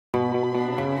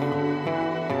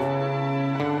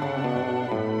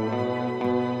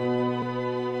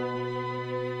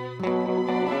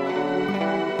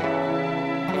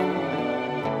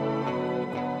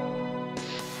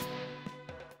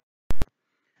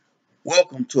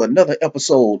Welcome to another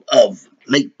episode of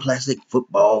Lake Placid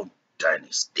Football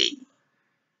Dynasty,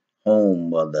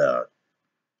 home of the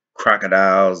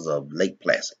Crocodiles of Lake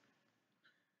Placid.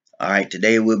 All right,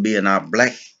 today we'll be in our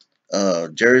black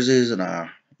jerseys and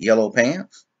our yellow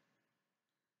pants.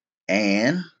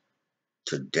 And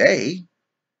today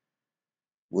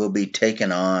we'll be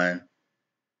taking on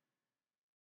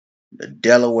the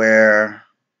Delaware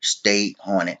State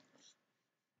Hornet.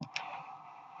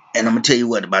 And I'm going to tell you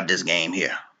what about this game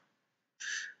here.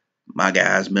 My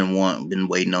guys been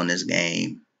waiting on this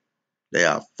game. They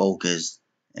are focused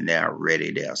and they are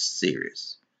ready. They are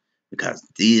serious because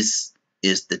this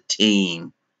is the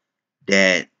team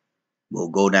that will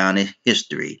go down in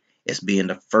history as being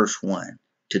the first one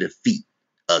to defeat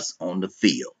us on the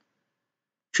field.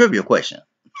 Trivia question.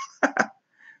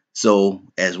 So,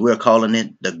 as we're calling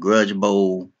it, the Grudge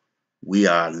Bowl, we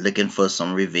are looking for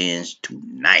some revenge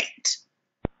tonight.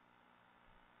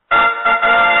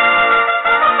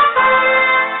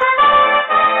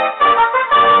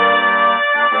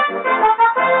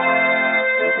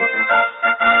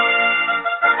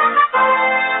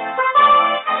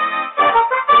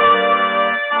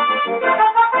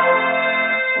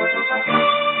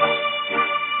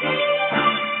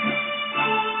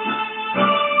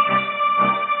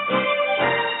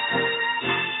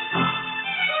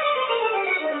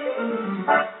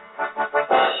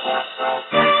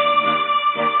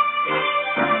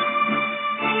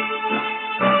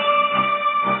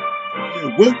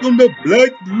 Welcome to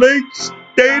Black Lake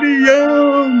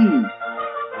Stadium.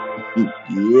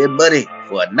 Yeah, buddy,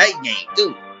 for a night game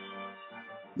too.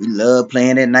 We love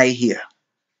playing at night here.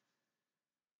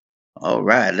 All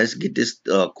right, let's get this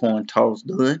coin toss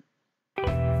done.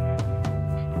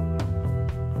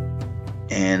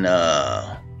 And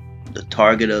the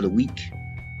target of the week,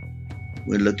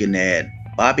 we're looking at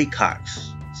Bobby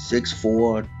Cox,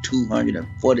 6'4",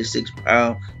 246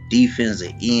 pound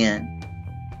defensive end.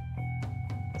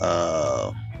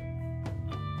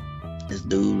 This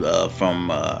dude from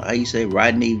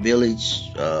Rodney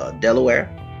Village, Delaware,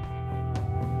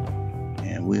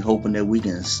 and we're hoping that we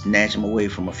can snatch him away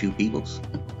from a few peoples.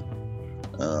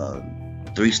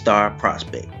 3-star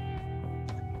prospect,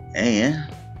 and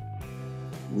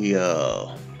we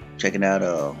checking out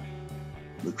a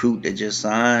recruit that just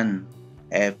signed,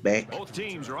 halfback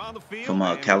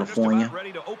from California.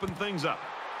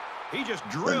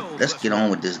 But let's get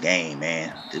on with this game,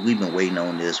 man. We've been waiting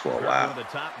on this for a while.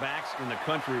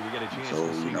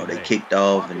 So, they kicked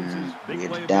off and we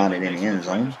had to down it in the end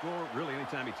zone.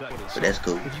 But that's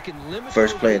cool.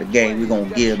 First play of the game, we're going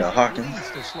to give to Hawkins.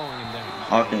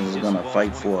 Hawkins is going to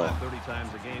fight for a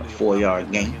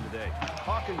 4-yard gain.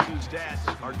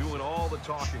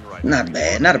 Not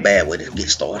bad. Not a bad way to get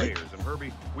started.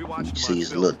 You see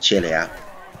it's a little chilly out.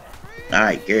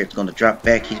 Alright, Garrett's going to drop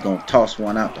back. He's going to toss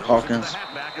one out to Hawkins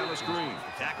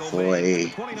for a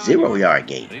 0-yard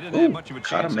gain. Ooh,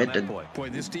 caught him at the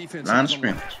line of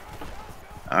scrimmage.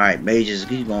 Alright, Majors,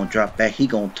 he's going to drop back. He's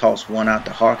going to toss one out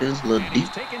to Hawkins a little deep.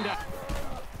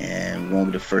 And we're going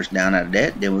to get the first down out of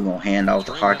that. Then we're going to hand off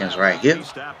to Hawkins right here.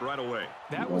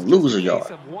 We're going to lose a yard.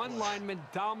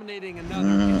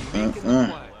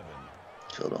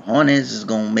 So the Hornets is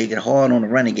going to make it hard on the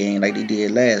running game like they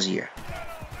did last year.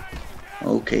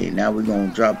 Okay, now we're going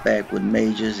to drop back with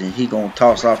Majors, and he's going to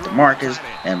toss off to Marcus,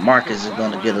 and Marcus is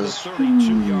going to get us,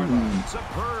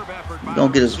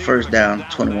 first down,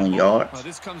 21 yards.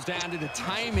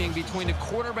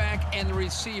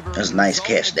 That's a nice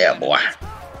catch there, boy.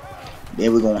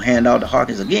 Then we're going to hand out to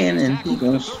Hawkins again, and he's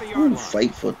going to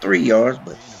fight for 3 yards,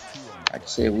 but like I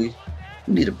said, we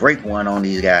need to break one on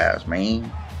these guys,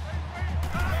 man.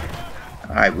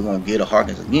 All right, we're going to get to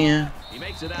Hawkins again.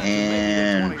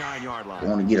 And we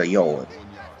want to get a yard.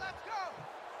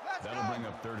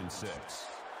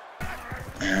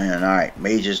 And all right,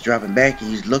 Major's dropping back.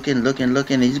 He's looking.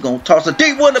 He's gonna toss a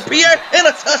deep one to Pierre and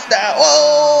a touchdown.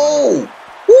 Oh,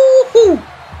 woohoo!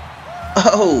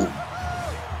 Oh,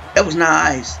 that was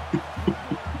nice.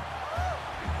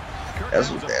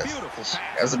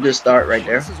 That's a good start right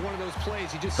there.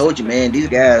 Told you, man. These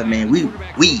guys, man, we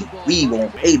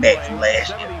want payback from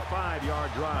last year.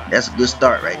 That's a good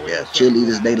start right there.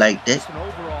 Cheerleaders, they like that.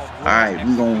 Alright,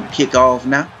 we're going to kick off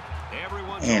now.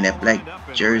 And that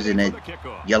black jersey and that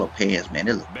yellow pants, man,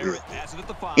 they look good.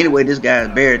 Anyway, this guy's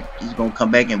Barrett. He's going to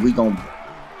come back and we're going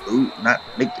to not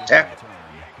make the tackle.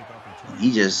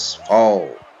 He just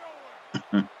fall.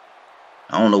 I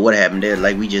don't know what happened there.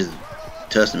 Like, we just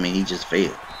touched him and he just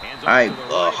failed. Alright,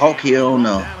 Hawk here on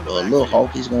the little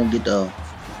Hawk. He's going to get the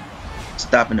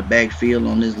stop in the backfield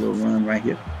on this little run right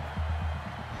here.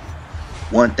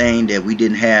 one thing that we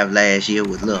didn't have last year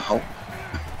was Lil Hope.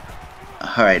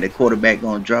 All right, the quarterback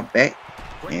gonna drop back,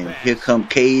 and here come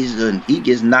Cage, and he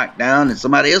gets knocked down, and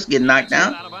somebody else get knocked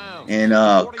down, and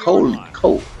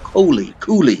Cooley.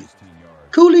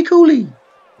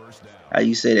 How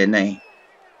you say that name?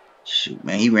 Shoot,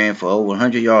 man, he ran for over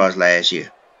 100 yards last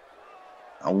year.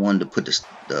 I wanted to put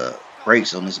the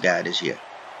brakes on this guy this year.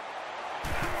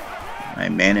 All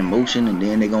right, man in motion, and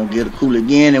then they're going to get a Cooley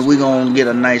again, and we're going to get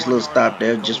a nice little stop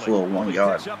there just for a 1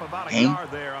 yard gain.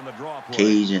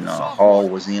 Cage and Hall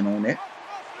was in on that.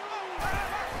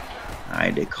 All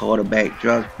right, the quarterback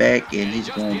drops back, and he's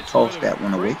going to toss that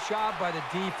one away. All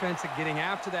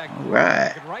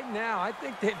right. Right now, I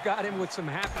think they've got him with some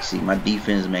happy. See, my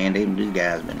defense, man, these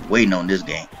guys been waiting on this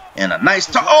game. And a nice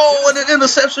toss. Oh, and an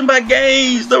interception by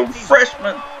Gaines, the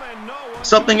freshman.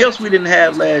 Something else we didn't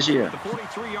have last year.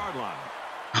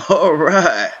 All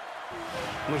right.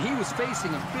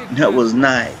 That was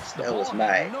nice. That was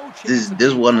nice. This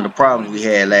is one of the problems we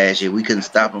had last year. We couldn't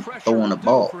stop him from throwing the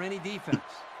ball.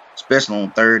 Especially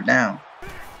on third down.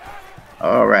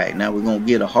 All right, now we're going to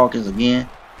get a Hawkins again.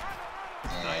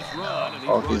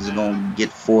 Hawkins is going to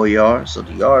get 4 yards. So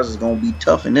the yards is going to be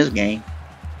tough in this game.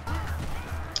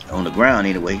 On the ground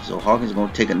anyway. So Hawkins is going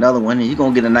to take another one. And he's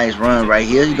going to get a nice run right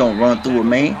here. He's going to run through a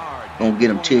man. Going to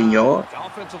get him 10 yards.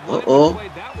 Uh-oh.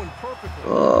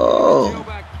 Oh.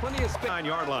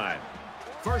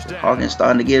 Hawkins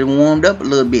starting to get warmed up a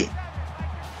little bit.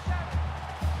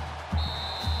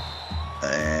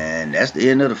 And that's the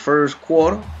end of the first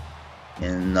quarter.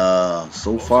 And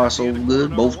so far so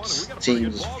good. Both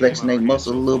teams flexing their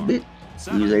muscle a little bit.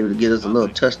 He was able to get us a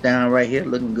little touchdown right here,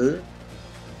 looking good.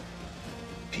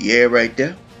 Pierre right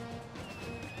there.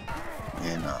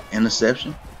 And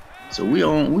interception. So we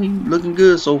looking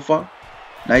good so far.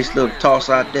 Nice little toss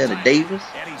out there to Davis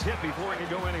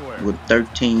with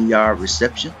 13-yard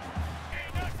reception.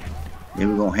 Then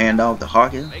we're gonna hand off to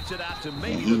Hawkins,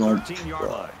 and he's gonna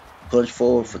punch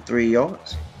forward for 3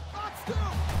 yards.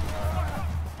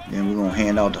 Then we're gonna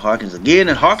hand off to Hawkins again,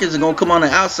 and Hawkins is gonna come on the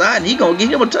outside, and he's gonna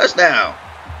get him a touchdown.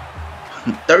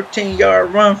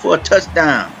 13-yard run for a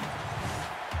touchdown.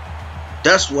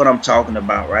 That's what I'm talking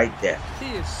about right there.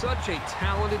 He is such a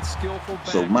talented, skillful back.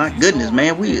 So my goodness,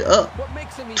 man, we up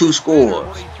 2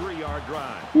 scores.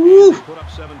 Woo.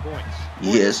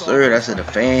 Yes, sir. That's the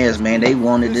fans, man. They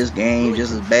wanted this game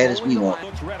just as bad as we want.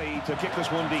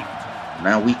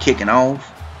 Now we kicking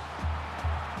off.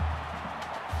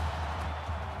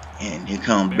 And here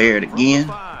comes Barrett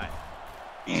again.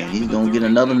 And he's going to get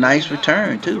another nice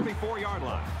return, too.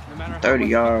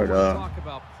 30-yard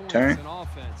turn.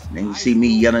 And then you see me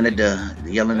yelling at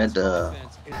the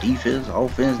defense,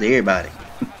 offense, to everybody.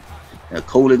 Now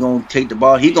Coley going to take the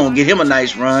ball. He's going to get him a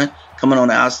nice run. Coming on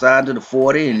the outside to the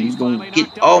 40. And he's going to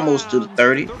get almost to the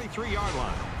 30. Look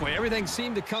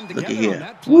at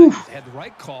here. Woo.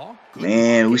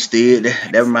 Man, we still,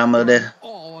 that reminds me of that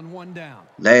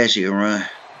last year run.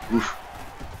 Oof.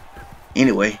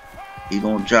 Anyway, he's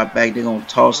going to drop back. They're going to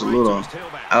toss a little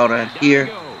out here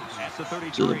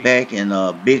to the back. And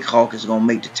Big Hawk is going to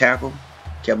make the tackle.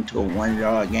 Kept him to a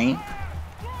 1-yard gain.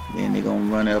 Then they're going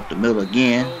to run it up the middle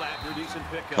again.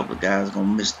 A couple of guys are going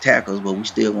to miss tackles, but we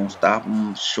still going to stop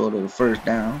them short of the first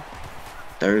down.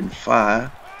 3rd and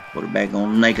 5. Quarterback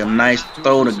going to make a nice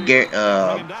throw to who's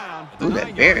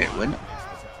that, Barrett, wasn't it?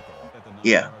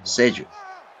 Yeah, Cedric.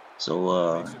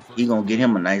 So he gonna get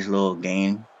him a nice little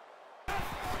gain.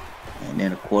 And then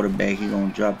the quarterback, he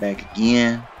gonna drop back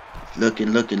again.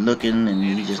 Looking, and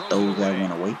he just throws that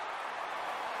one away.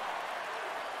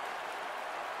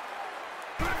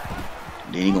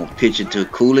 Then he gonna pitch it to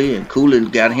Cooley, and Cooley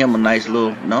got him a nice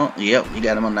little he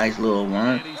got him a nice little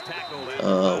run.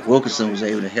 Wilkinson was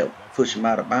able to help push him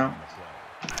out of bounds.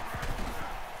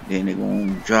 Then they're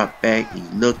going to drop back.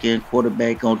 He's looking.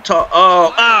 Quarterback going to talk.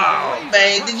 Oh,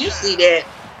 man. Did you see that?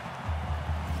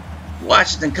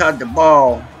 Washington caught the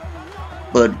ball.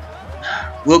 But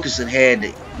Wilkinson had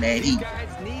the, man,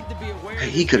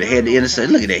 he could have had the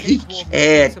interception. Look at that. He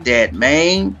had that,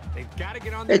 man.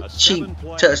 That cheap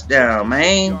touchdown,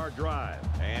 man.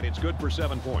 And it's good for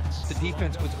 7 points. The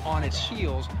defense was on its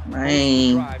heels.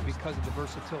 Man. Because of the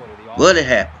versatility. What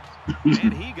happened?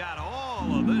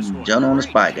 John on the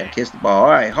spot, got to catch the ball.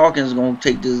 All right, Hawkins is going to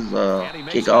take this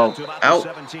kickoff out.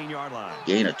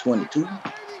 Gain of 22.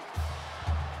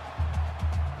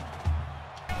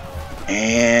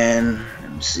 And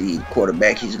let me see,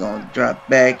 quarterback, he's going to drop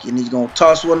back, and he's going to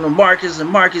toss one to Marcus, and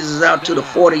Marcus is out to the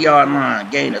 40-yard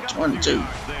line. Gain of 22.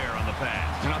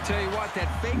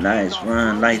 Nice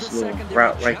run, nice little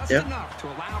route right there.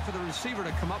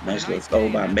 Nice little throw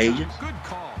by Major.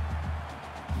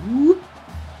 Whoop.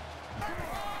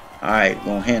 All right,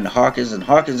 gonna hand to Hawkins, and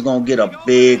Hawkins gonna get a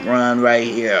big run right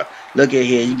here. Look at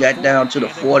here, you got down to the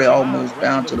 40, almost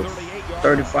down to the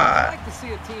 35.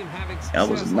 That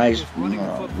was a nice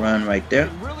run right there.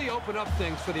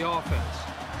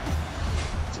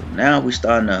 So now we're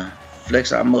starting to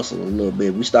flex our muscles a little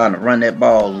bit. We're starting to run that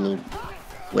ball a little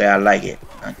where I like it.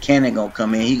 Now, Cannon gonna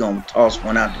come in. He gonna toss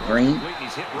one out the green.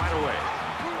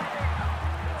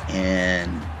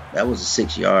 And that was a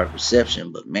 6-yard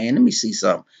reception. But man, let me see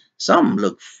something. Something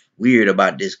look weird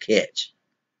about this catch.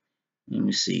 Let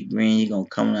me see. Green, he gonna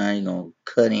come down. He gonna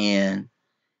cut in.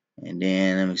 And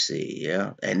then let me see.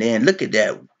 Yeah. And then look at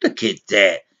that. Look at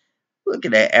that. Look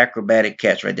at that acrobatic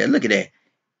catch right there. Look at that.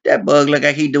 That bug look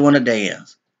like he doing a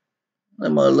dance. That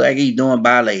mug look like he doing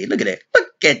ballet. Look at that.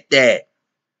 Look at that.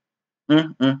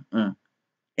 And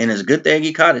it's a good thing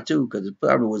he caught it too, because it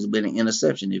probably would have been an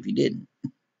interception if he didn't.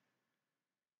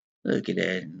 Look at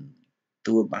that.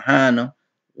 Threw it behind him.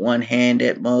 One hand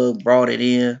that mug brought it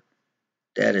in.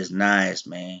 That is nice,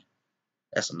 man.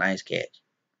 That's a nice catch.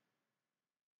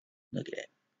 Look at that.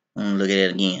 Look at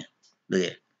that again. Look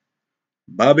at it.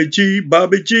 Bobby G,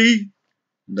 Bobby G.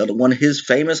 Another one of his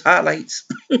famous highlights.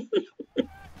 All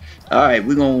right,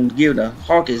 we're going to give the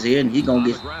Hawkins here, and he's going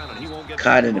to get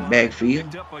caught in the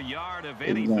backfield.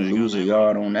 We're going to lose a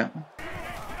yard on that one.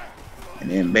 And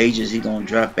then Majors, he's going to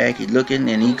drop back. He's looking,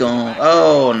 and he's going,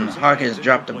 oh, and Hawkins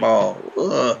dropped the ball.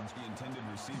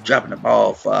 Dropping the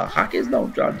ball for Hawkins.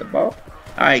 Don't drop the ball.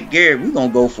 All right, Gary, we're going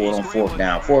to go for it on 4th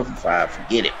down. 4th and 5.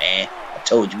 Forget it, man. I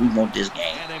told you we want this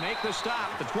game.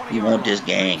 We want this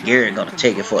game. Gary going to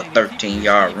take it for a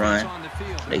 13-yard run.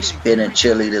 They spinning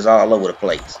cheerleaders all over the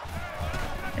place.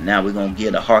 And now we're going to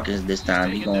get a Hawkins this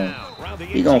time. He's going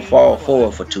to fall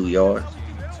forward for 2 yards.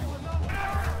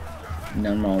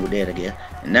 Nothing wrong with that, I guess.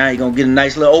 And now he's going to get a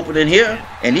nice little opening here.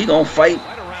 And he's going to fight,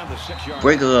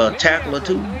 break a tackle or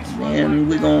two. And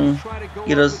we're going to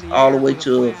get us all the way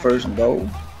to a 1st and goal.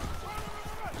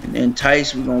 And then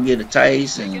Tice, we're going to get a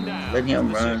Tice and let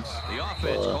him run.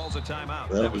 Well,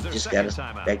 he just got us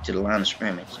back to the line of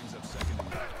scrimmage.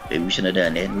 Maybe we shouldn't have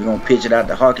done that. We're going to pitch it out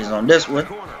to Hawkins on this one.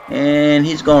 And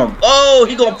he's going to, oh,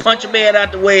 he's going to punch a man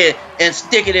out the way and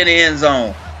stick it in the end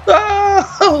zone.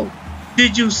 Oh,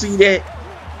 did you see that?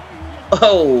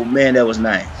 Oh, man, that was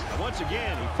nice.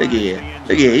 Look at it.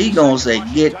 Look at it. He's going to say,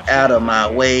 get out of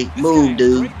my way. Move,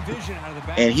 dude.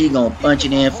 And he's going to punch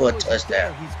it in for a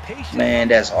touchdown. Man,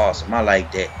 that's awesome. I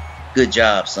like that. Good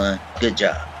job, son. Good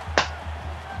job.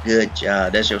 Good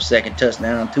job. That's your 2nd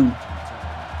touchdown, too.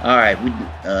 All right, we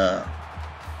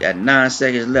got 9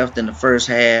 seconds left in the 1st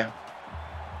half.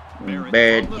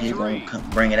 Barrett, he's going to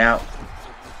bring it out.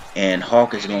 And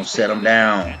Hawk is going to set him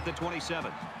down. I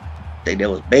think that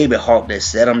was Baby Hawk that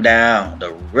set him down.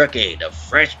 The rookie, the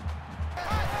freshman.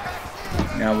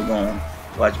 Now we're going to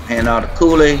watch him hand out the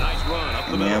Kool-Aid.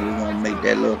 And then we're going to make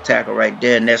that little tackle right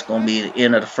there. And that's going to be the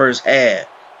end of the 1st half.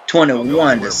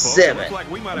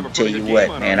 21-7. Let me tell you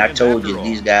what, man. I told you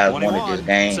these guys wanted this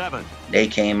game. They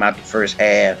came out the 1st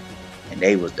half. And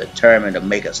they was determined to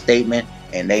make a statement.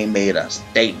 And they made a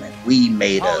statement. We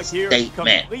made a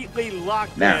statement.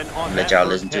 Now, I'll let y'all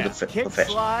listen to the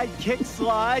professional. Kick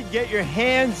slide, get your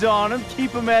hands on them,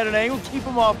 keep them at an angle, keep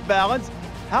them off balance.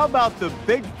 How about the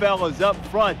big fellas up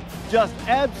front just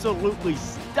absolutely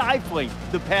stifling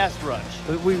the pass rush?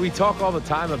 We talk all the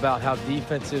time about how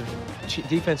defense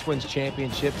wins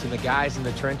championships and the guys in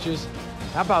the trenches.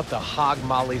 How about the hog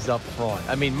mollies up front?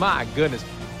 I mean, my goodness.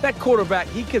 That quarterback,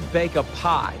 he could bake a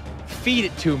pie. Feed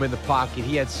it to him in the pocket.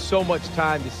 He had so much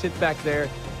time to sit back there,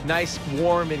 nice,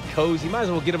 warm, and cozy. Might as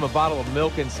well get him a bottle of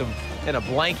milk and a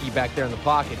blankie back there in the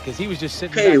pocket because he was just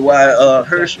sitting. Okay, while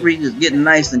Hurst Reed is getting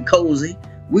nice and cozy,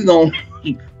 we're gonna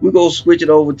switch it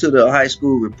over to the high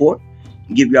school report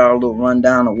and give y'all a little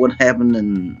rundown of what happened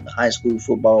in high school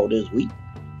football this week.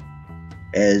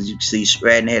 As you can see,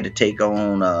 Stratton had to take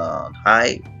on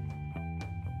Hyde.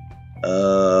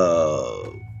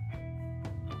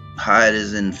 Hyde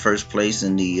is in 1st place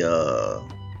in the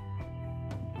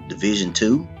Division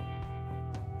II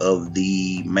of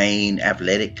the main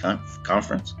athletic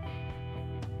conference.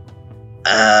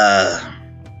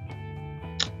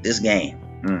 This game,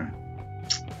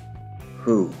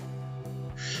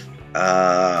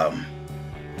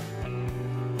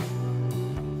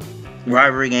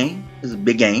 rivalry game. This is a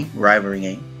big game, rivalry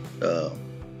game.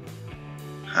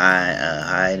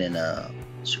 Hyde and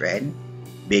Stratton,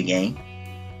 big game.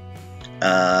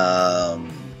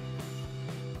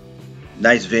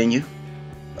 Nice venue.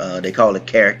 They call it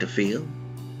Character Field,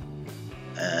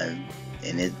 and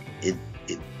it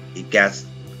got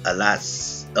a lot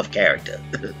of character.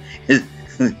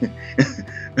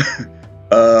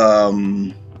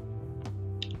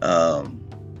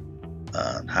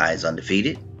 Hyde's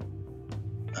undefeated.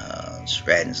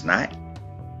 Stratton's not.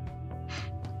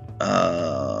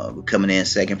 We're coming in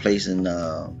second place in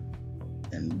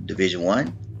Division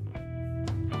 1.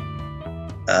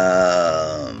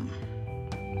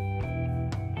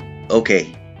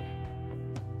 Okay.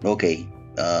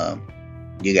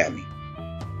 You got me.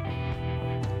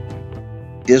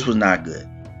 This was not good.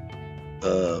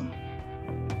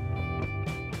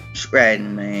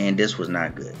 Stratton, man, this was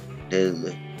not good.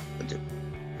 The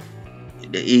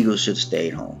Eagles should have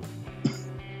stayed home.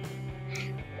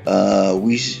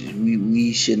 We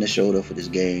shouldn't have showed up for this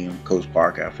game. Coach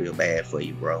Parker, I feel bad for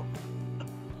you, bro.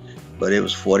 But it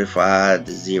was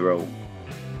 45-0.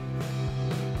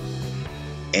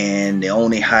 And the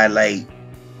only highlight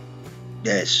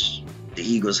that the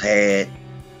Eagles had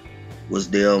was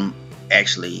them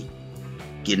actually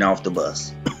getting off the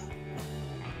bus.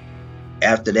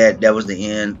 After that, that was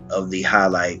the end of the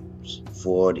highlights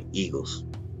for the Eagles.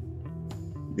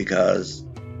 Because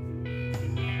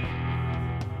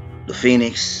the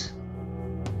Phoenix,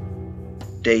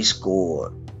 they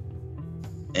scored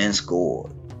and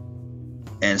scored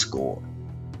and scored.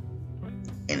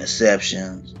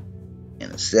 Interceptions,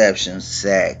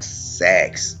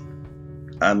 sacks.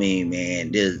 I mean,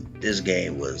 man, this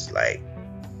game was like,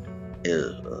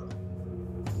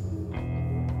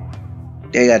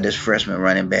 they got this freshman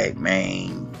running back,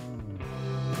 man.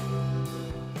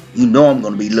 You know I'm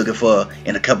gonna be looking for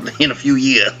in a few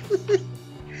years.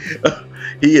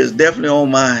 He is definitely on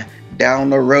my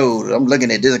down the road. I'm looking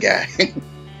at this guy.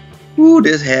 Ooh,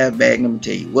 this halfback, let me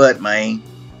tell you what, man.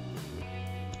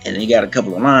 And he got a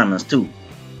couple of linemen too.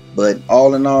 But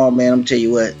all in all, man, I'm tell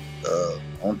you what.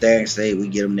 On Thursday, we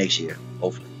get them next year,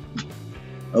 hopefully.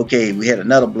 Okay, we had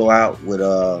another blowout with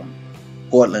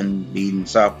Portland beating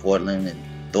South Portland and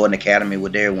Thornton Academy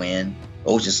with their win.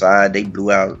 Oceanside, they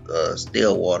blew out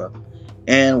Stillwater,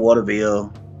 and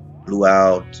Waterville blew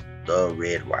out the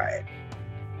Red Riot.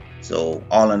 So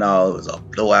all in all, it was a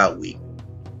blowout week.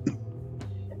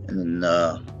 And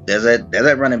then there's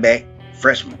that running back,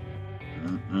 freshman,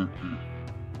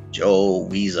 Joe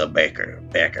Weezer Becker.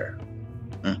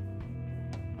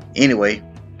 Anyway,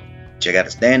 check out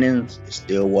the standings. It's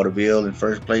still Waterville in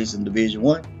first place in Division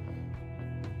 1.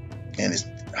 And it's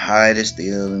Hyde is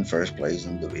still in first place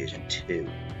in Division 2.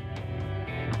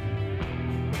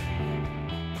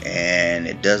 And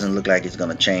it doesn't look like it's going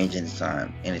to change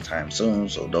anytime soon.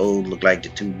 So those look like the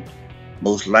two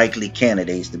most likely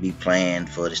candidates to be playing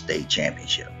for the state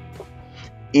championship.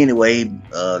 Anyway,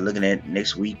 looking at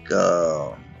next week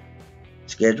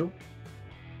schedule.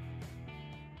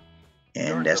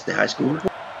 And that's the high school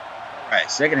report. Alright,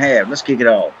 second half. Let's kick it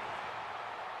off.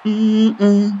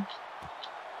 And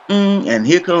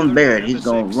here comes Barrett. He's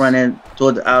going to run in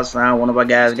toward the outside. One of our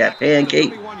guys got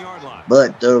pancake.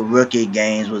 But the rookie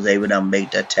Gaines was able to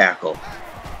make the tackle.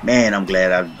 Man, I'm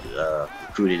glad I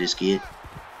recruited this kid.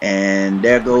 And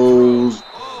there goes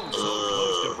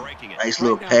nice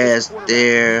little pass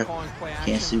there.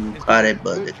 Can't see who caught it,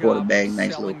 but the quarterback,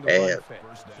 nice little pass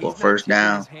for first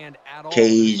down.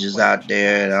 Cage is out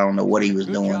there. I don't know what he was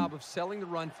doing,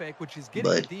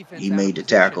 but he made the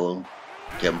tackle,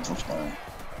 kept him from scoring.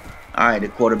 All right, the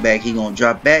quarterback, he gonna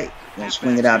drop back, gonna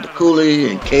swing it out to Cooley,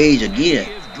 and Cage again.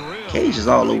 Cage is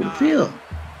all over the field.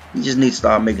 He just needs to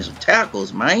start making some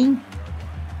tackles, man.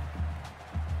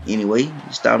 Anyway,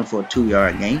 he's starting for a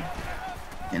 2-yard gain.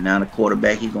 And now the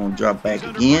quarterback, he's going to drop back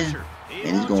again.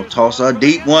 And he's going to toss a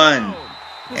deep one.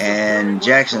 And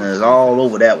Jackson is all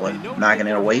over that one, knocking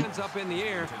it away.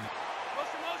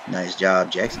 Nice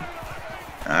job, Jackson.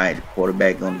 All right, the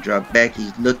quarterback going to drop back.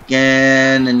 He's looking,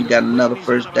 and he got another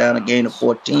first down, a gain of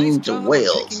 14 to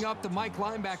Wells.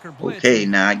 Okay,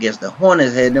 now I guess the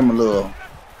Hornets had them a little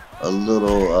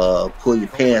pull your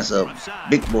pants up,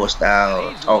 big boy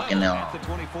style talking now.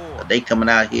 But they coming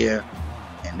out here,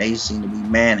 and they seem to be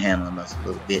manhandling us a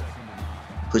little bit,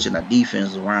 pushing our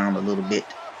defense around a little bit.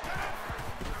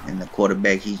 And the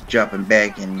quarterback, he's dropping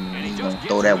back, and he's going to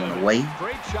throw that one away.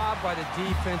 Great job by the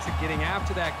defense of getting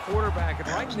after that quarterback. And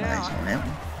that was nice on that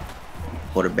one.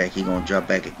 Quarterback, he's going to drop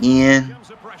back again.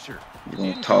 He's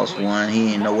going to toss one. He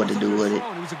didn't know what to do with it.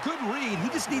 Man,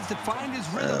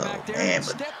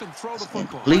 but it's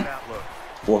incomplete.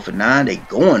 4th and 9. They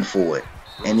going for it.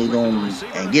 And he's going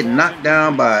to get knocked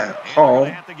down by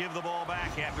Hall.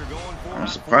 I'm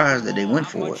surprised that they went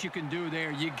for it.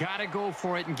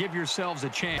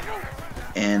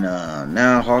 And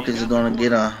now Hawkins is going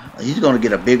to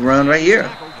get a big run right here.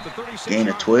 Gain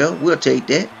of 12. We'll take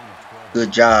that.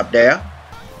 Good job there.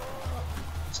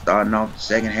 Starting off the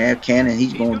second half, Cannon,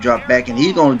 he's going to drop back, and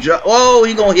he's going to drop. Oh,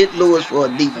 he's going to hit Lewis for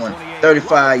a deep one.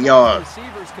 35 yards.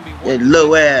 That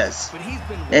low ass.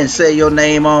 And say your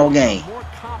name all game.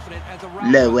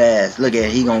 Low ass. Look at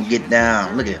it. He going to get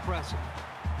down. Look at it.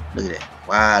 Look at that.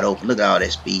 Wide open. Look at all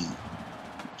that speed.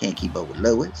 Can't keep up with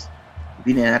Lewis. If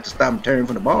he didn't have to stop and turn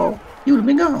for the ball, he would have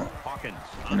been gone.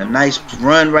 And a nice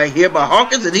run right here by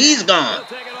Hawkins, and he's gone.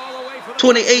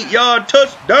 28-yard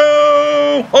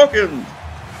touchdown, Hawkins.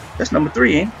 That's number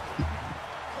 3, ain't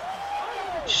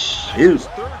it? Shoot.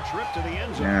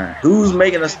 Now, who's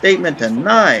making a statement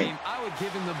tonight?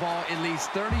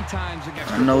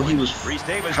 I know he was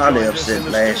highly upset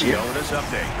last year.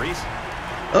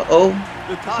 Uh-oh.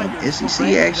 Some SEC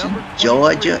action.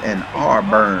 Georgia and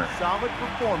Auburn. It's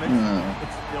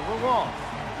still a loss.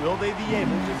 Will they be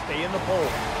able to stay in the bowl?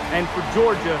 And for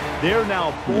Georgia, they're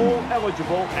now bowl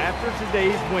eligible after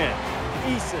today's win.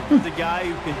 Eason is a guy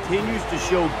who continues to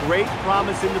show great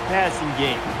promise in the passing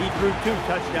game. He threw 2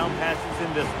 touchdown passes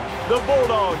in this one. The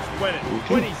Bulldogs win it,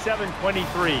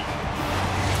 27-23.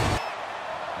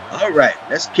 All right,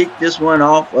 let's kick this one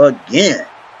off again.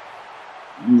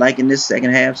 I'm liking this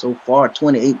second half so far,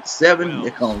 28-7. Here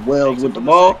comes Wells with the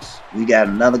ball. We got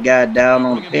another guy down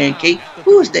on the pancake.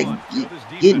 Who is that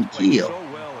getting killed?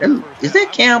 Is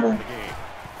that Campbell?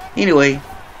 Anyway,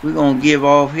 we're going to give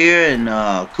off here, and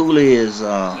Cooley is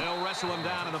stopped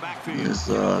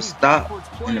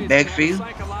in the backfield.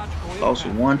 Also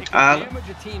one Tyler.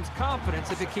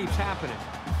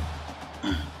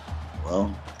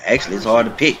 Well, actually, it's hard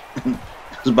to pick.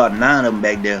 There's about 9 of them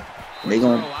back there. They're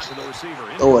going to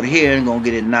throw it here and going to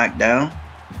get it knocked down.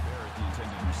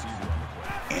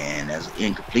 And that's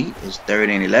incomplete. It's 3rd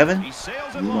and 11.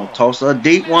 We're going to toss a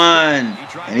deep one.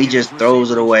 And he just throws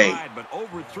it away.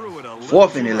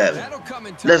 4th and 11.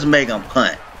 Let's make them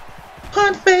punt.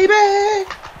 Punt, baby.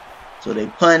 So they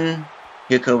punting.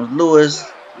 Here comes Lewis.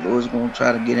 Lewis going to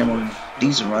try to get him a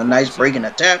decent run. Nice breaking a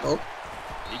tackle.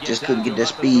 Just couldn't get that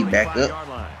speed back up.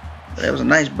 But that was a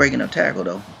nice breaking a tackle,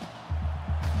 though.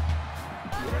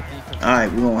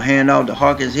 Alright, we're going to hand off to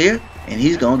Hawkins here. And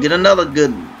he's going to get another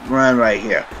good run right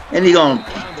here. And he's going to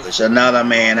push another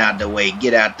man out the way.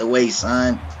 Get out the way,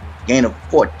 son. Gain of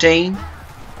 14.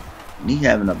 And he's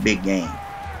having a big game.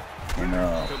 And,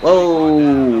 whoa.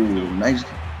 Nice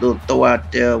little throw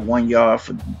out there. 1 yard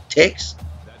for Tex.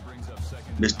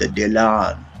 Mr.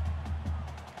 Dillon.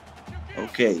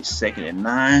 Okay, 2nd and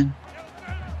 9.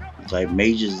 Looks like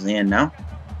Majors is in now.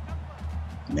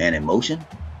 Man in motion.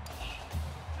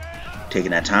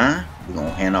 Taking that time. We're going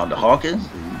to hand off to Hawkins.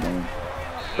 He's going to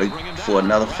break for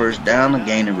another first down, a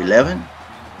gain of 11.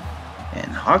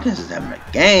 And Hawkins is having a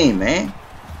game, man.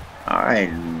 All right.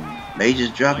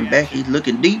 Major's dropping back. He's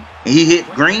looking deep. And he hit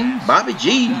Green, Bobby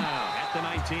G.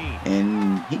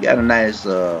 And he got a nice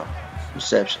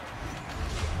reception.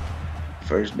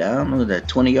 First down. Look at that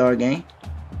 20-yard gain.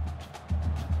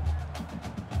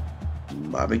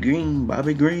 Bobby Green,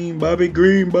 Bobby Green, Bobby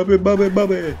Green,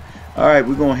 Bobby. All right,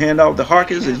 we're going to hand off to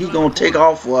Hawkins, and he's going to take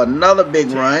off for another big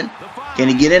run. Can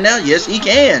he get in there? Yes, he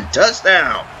can.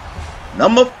 Touchdown.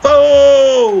 Number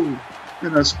 4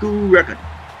 in a school record.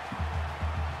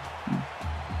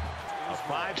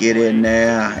 Get in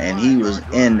there, and he was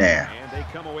in there.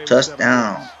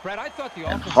 Touchdown.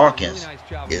 And Hawkins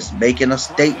is making a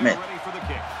statement.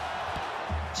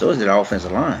 So is the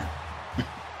offensive line.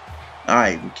 All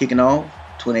right, we're kicking off.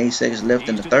 28 seconds left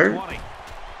in the 3rd.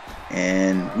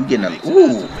 And we getting a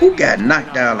who got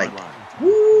knocked down like that?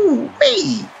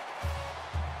 Wee.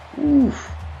 Ooh.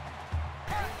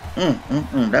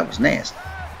 That was nasty.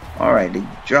 All right, they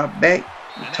dropped back,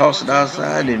 we tossed it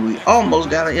outside, and we almost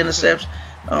got an interception.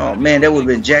 Oh man, that would have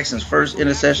been Jackson's first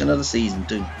interception of the season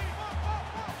too.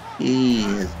 He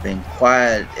has been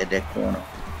quiet at that corner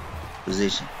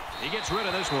position. He gets rid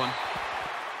of this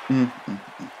one.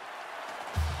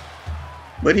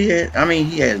 But he had,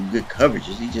 he had good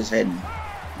coverages. He just hadn't,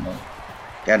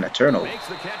 gotten a turnover.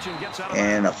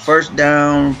 And a first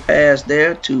down pass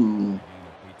there to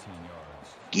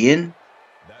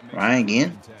Ryan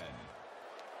Ginn.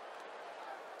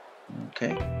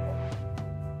 Okay.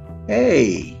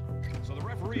 Hey.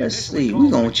 Let's see. We're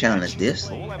going to challenge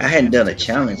this. I hadn't done a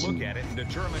challenge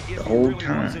the whole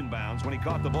time.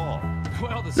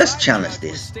 Let's challenge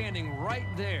this.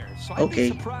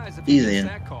 Okay. He's in.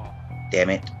 Damn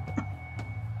it.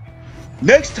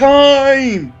 Next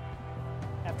time!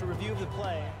 After review of the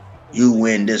play, you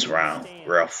win this round,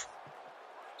 rough.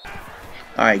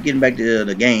 Alright, getting back to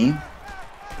the game.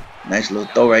 Nice little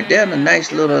throw right there. And a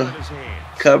nice little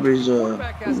coverage.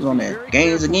 Who's on there?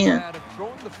 Gaines again.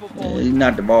 He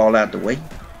knocked the ball out the way.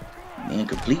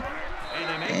 Incomplete.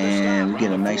 And we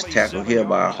get a nice tackle here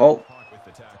by Hulk.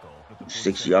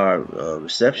 6-yard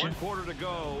reception.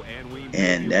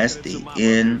 And that's the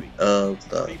end of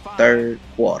the third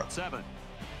quarter.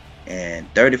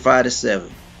 And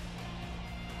 35-7.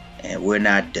 And we're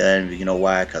not done. You know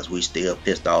why? Because we still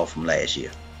pissed off from last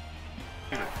year.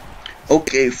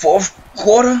 Okay, fourth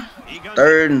quarter,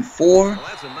 3rd and 4.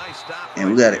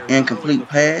 And we got an incomplete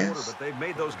pass.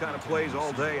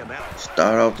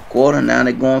 Start off the quarter. Now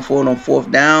they're going for it on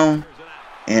 4th down.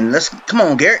 And let's, come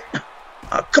on, Garrett.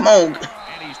 Come on.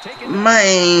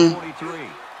 Man.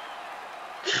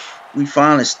 We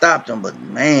finally stopped him, but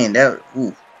man, that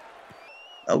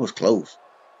was close.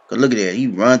 Cause look at that. He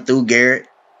run through Garrett.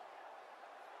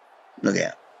 Look at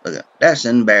him. Look at him. That's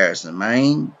embarrassing,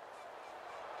 man.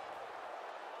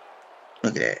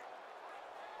 Look at that.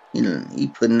 He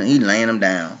laying him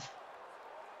down.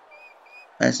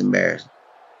 That's embarrassing.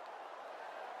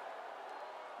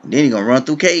 And then he gonna run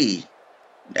through Cage.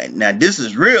 Now this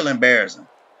is real embarrassing.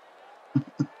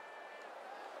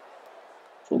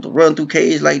 Supposed to run through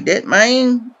Cage like that,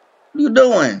 man. What you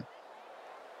doing?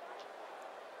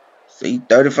 See,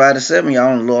 35-7.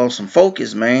 Y'all lost some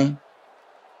focus, man.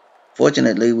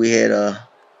 Fortunately, we had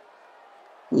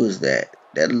who is that?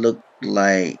 That looked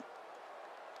like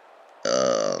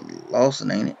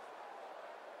Lawson, ain't it?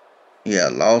 Yeah,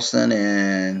 Lawson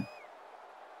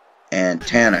and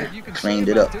Tanner cleaned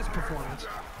it up.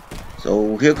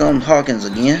 So here comes Hawkins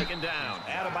again.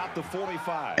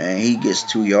 And he gets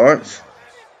 2 yards.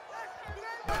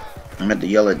 I'm going to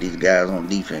yell at these guys on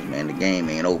defense, man. The game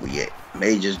ain't over yet.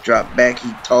 May just dropped back.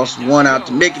 He tossed one out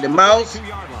to Mickey the Mouse.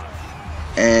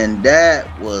 And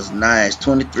that was nice.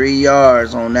 23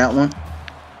 yards on that one.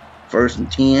 1st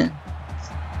and 10.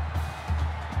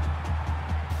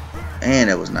 And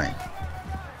that was nice.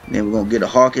 And then we're going to get a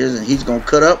Hawkins, and he's going to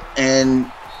cut up. And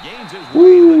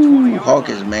woo,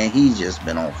 Hawkins, man, he's just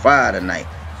been on fire tonight.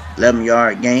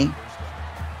 11-yard gain.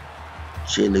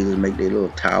 Cheerleaders make their little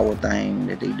tower thing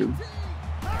that they do.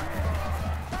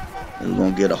 And we're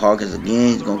going to get a Hawkins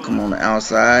again. He's going to come on the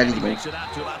outside. He's going to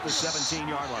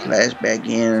flash back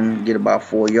in, get about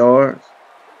 4 yards.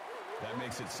 That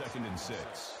makes it 2nd and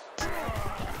 6.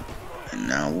 And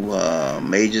now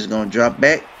Major's going to drop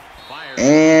back.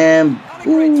 And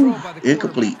ooh,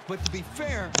 incomplete. But to be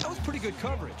fair, that was pretty good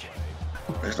coverage.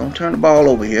 Let's don't turn the ball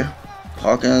over here.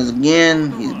 Hawkins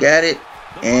again. He's got it.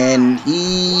 And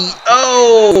he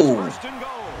all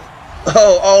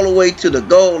the way to the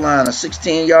goal line. A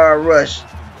 16-yard rush.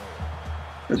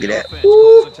 Look at that.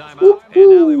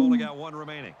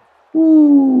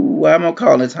 Ooh, why am I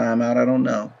calling timeout? I don't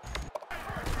know.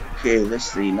 Okay,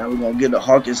 let's see. Now we're gonna get the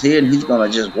Hawkins here, and he's gonna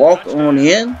just walk on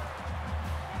in.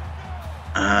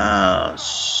 Ah,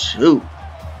 shoot.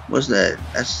 What's that?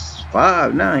 That's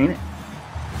 5 now, ain't it?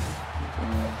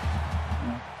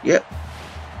 Yep.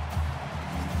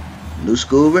 New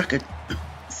school record.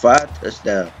 5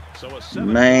 touchdowns.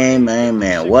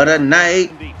 Man. What a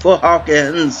night for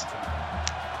Hawkins.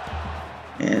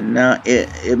 And now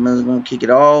Edmonds going to kick it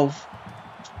off.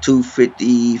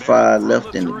 2:55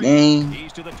 left in the game.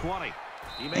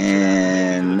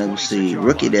 And let me see.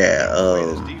 Rookie there.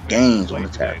 Gaines on the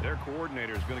tackle.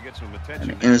 And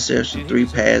the interception, 3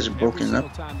 passes broken up.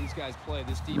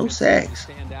 No sacks.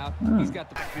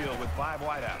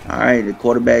 Alright, the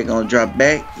quarterback gonna drop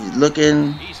back. He's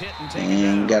looking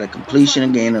and got a completion, a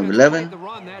gain of 11.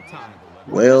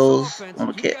 Wells on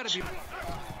the catch.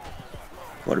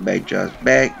 Quarterback drops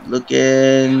back,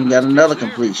 looking, got another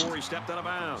completion.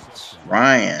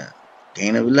 Ryan,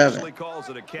 gain of 11.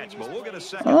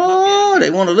 Oh, they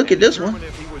want to look at this one.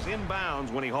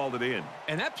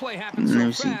 And that play happened so Let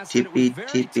me see. fast, Tippy.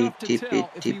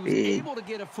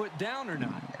 Nah,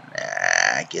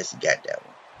 I guess he got that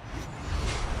one.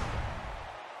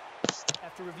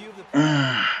 After review of the play,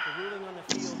 the ruling on the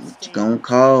field What you gonna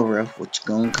call, ref? What you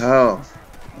gonna call?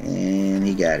 And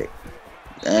he got it.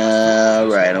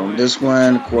 Right, on this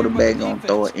one, the quarterback gonna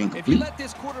throw it incomplete. My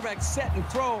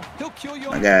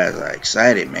guys are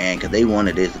excited, man, because they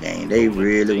wanted this game. They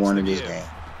really wanted this game.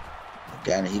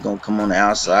 Got it. He gonna come on the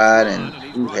outside, and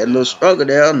had a little struggle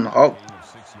there, and Hawk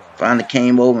finally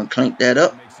came over and clanked that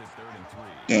up.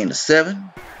 Gain of 7.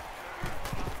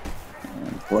 And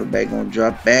the quarterback gonna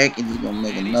drop back, and he's gonna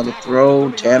make another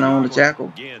throw. Tanner on the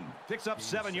tackle. Picks up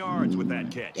 7 yards with that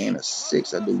catch. Gain of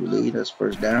 6, I do believe. That's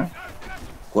 1st down.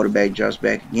 Quarterback drops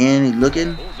back again. He's looking.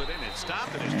 And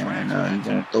he's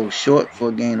going to throw short for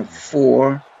a gain of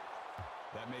 4.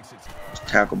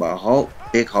 Tackle by Hulk.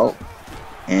 Big Hulk.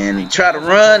 And he tried to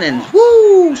run, and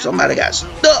whoo! Somebody got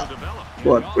stuck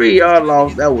for a 3-yard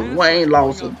loss. That was Wayne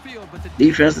Lawson.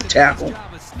 Defensive tackle.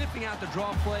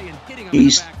 He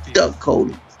stuck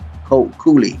Cooley.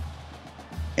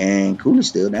 And Cooley's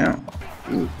still down.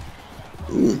 Ooh.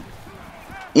 Ooh.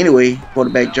 Anyway,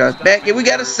 quarterback drops back, and we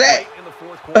got a sack.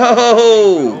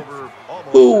 Oh,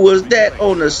 who was that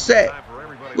on the sack?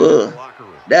 Well,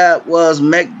 that was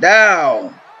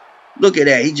McDowell. Look at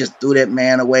that. He just threw that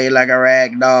man away like a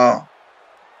rag doll.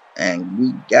 And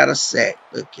we got a sack.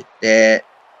 Look at that.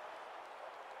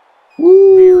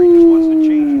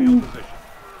 Woo.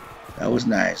 That was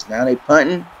nice. Now they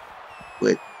punting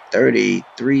with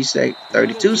 32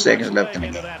 seconds left in the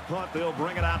game.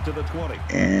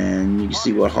 And you can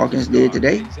see what Hawkins did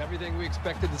today. Everything we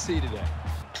expected to see today.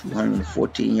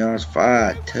 214 yards,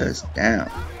 5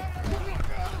 touchdowns.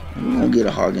 We're going to get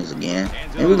a Hawkins again.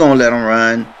 And we're going to let him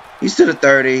run. He's to the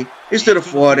 30. He's to the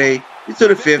 40. He's to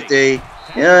the 50.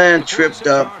 And tripped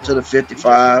up to the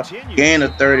 55. Gain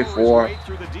of 34.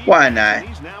 Why not?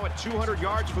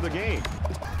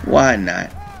 Why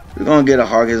not? We're going to get a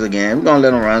Hawkins again. We're going to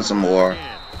let him run some more.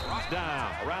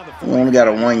 We only got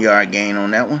a 1-yard gain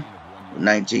on that one.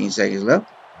 19 seconds left.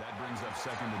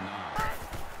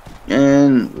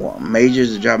 And well,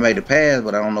 Majors is trying to make the pass,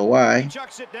 but I don't know why.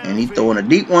 And he's throwing a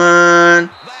deep one.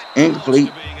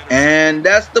 Incomplete. And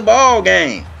that's the ball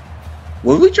game.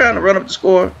 Was we trying to run up the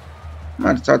score? I'm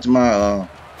going to talk to my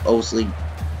OC.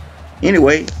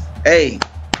 Anyway, hey.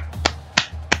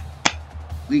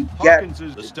 We got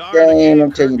the game.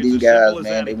 I'm telling you, these guys,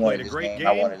 man, they wanted this game.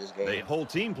 I wanted this game. The whole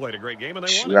team played a great game, and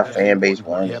they won. Our fan base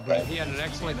won. Yeah, but he had an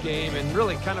excellent game, and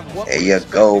really kind of what there you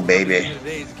go, baby.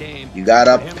 You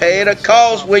gotta pay the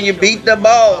cost when you beat the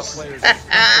boss.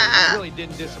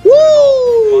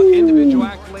 Woo! Individual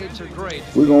accolades are great.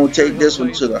 We're gonna take this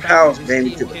one to the house,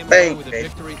 baby, to the bank, baby.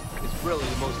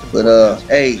 But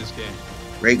hey,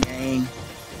 great game.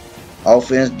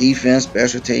 Offense, defense,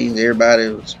 special teams, everybody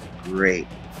was great.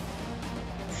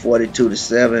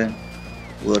 42-7.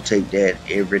 We'll take that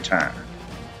every time.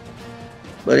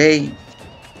 But hey,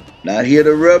 not here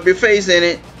to rub your face in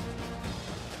it.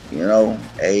 You know,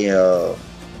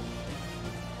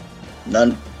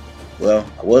 none. Well,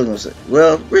 I was gonna say.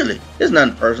 Well, really, it's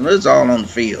nothing personal. It's all on the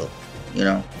field. You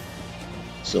know.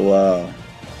 So,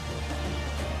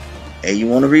 hey, you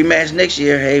want to rematch next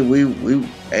year? Hey,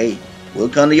 hey, we'll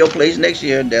come to your place next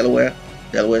year, Delaware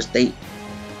State.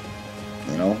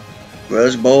 You know,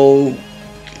 Brush Bowl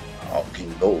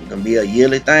can be a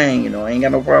yearly thing. You know, I ain't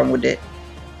got no problem with that.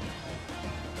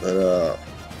 But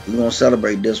we're gonna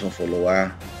celebrate this one for a little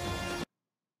while.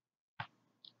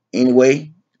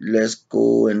 Anyway, let's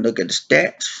go and look at the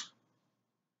stats.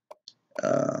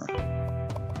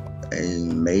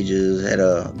 And Majors had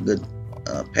a good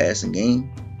passing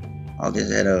game.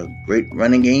 Hawkins had a great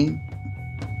running game.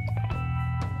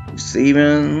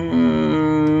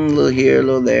 Receiving, a little here, a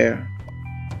little there.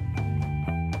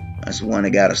 That's the one that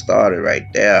got us started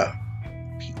right there.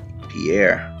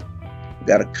 Pierre. We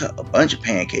got a bunch of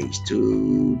pancakes.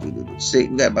 We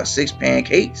got about 6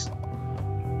 pancakes.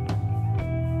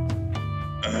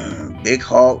 Big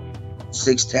Hawk,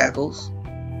 6 tackles.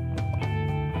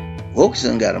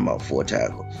 Wilkerson got about 4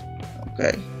 tackles.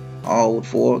 Okay. All with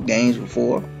 4. Games with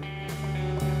 4.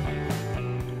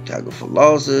 Tackle for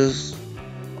losses.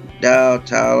 Dow,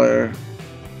 Tyler,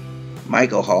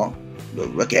 Michael Hawk, the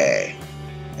rookie.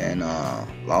 And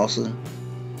Lawson.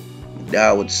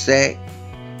 McDowell with the sack.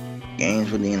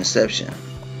 Games with the interception.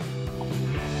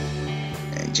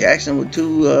 And Jackson with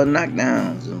 2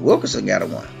 knockdowns. And Wilkerson got a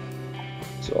 1.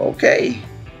 So okay.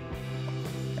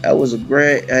 That was a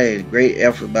great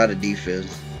effort by the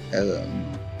defense. That was a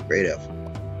great effort.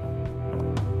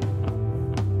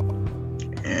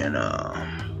 And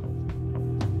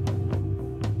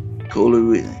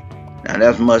Cooley, now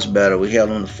that's much better. We held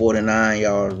him to 49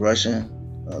 yards rushing.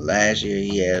 Last year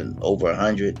he had over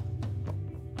 100,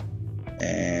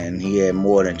 and he had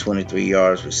more than 23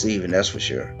 yards receiving. That's for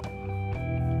sure.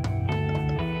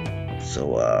 So,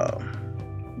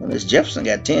 well, this Jefferson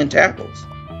got 10 tackles.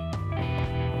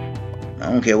 I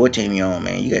don't care what team you're on,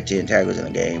 man. You got 10 tackles in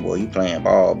the game, boy. You playing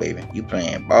ball, baby. You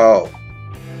playing ball.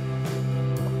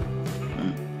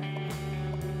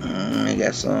 They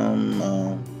got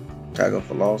some tackle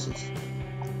for losses.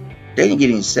 They didn't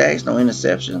get any sacks, no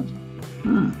interceptions.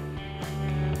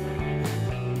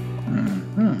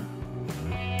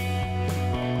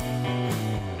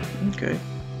 Okay.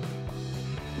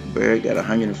 Barrett got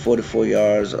 144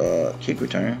 yards kick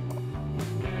return.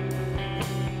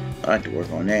 I like to work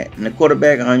on that. And the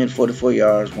quarterback, 144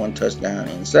 yards, 1 touchdown,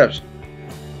 interception.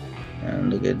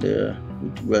 And look at the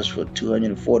rush for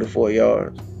 244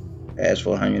 yards. Pass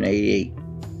for 188.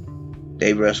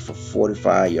 They rushed for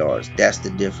 45 yards. That's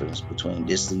the difference between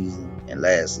this season and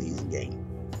last season game.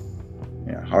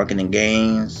 Yeah, Harkin and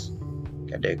Gaines.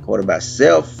 Got their quarterback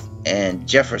Self and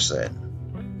Jefferson.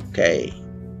 Okay.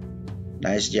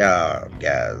 Nice job,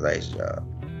 guys. Nice job.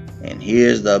 And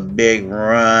here's the big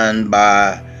run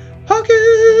by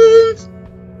Hawkins.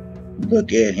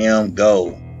 Look at him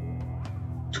go.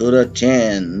 To the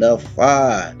 10, the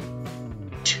 5.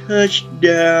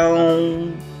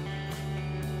 Touchdown.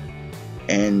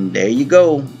 And there you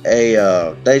go. Hey,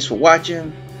 thanks for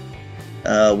watching.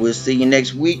 We'll see you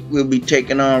next week. We'll be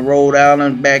taking on Rhode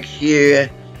Island back here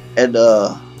at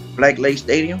Black Lake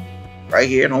Stadium. Right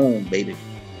here at home, baby.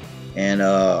 And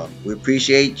we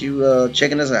appreciate you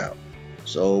checking us out.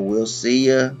 So we'll see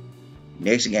you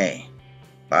next game.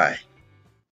 Bye.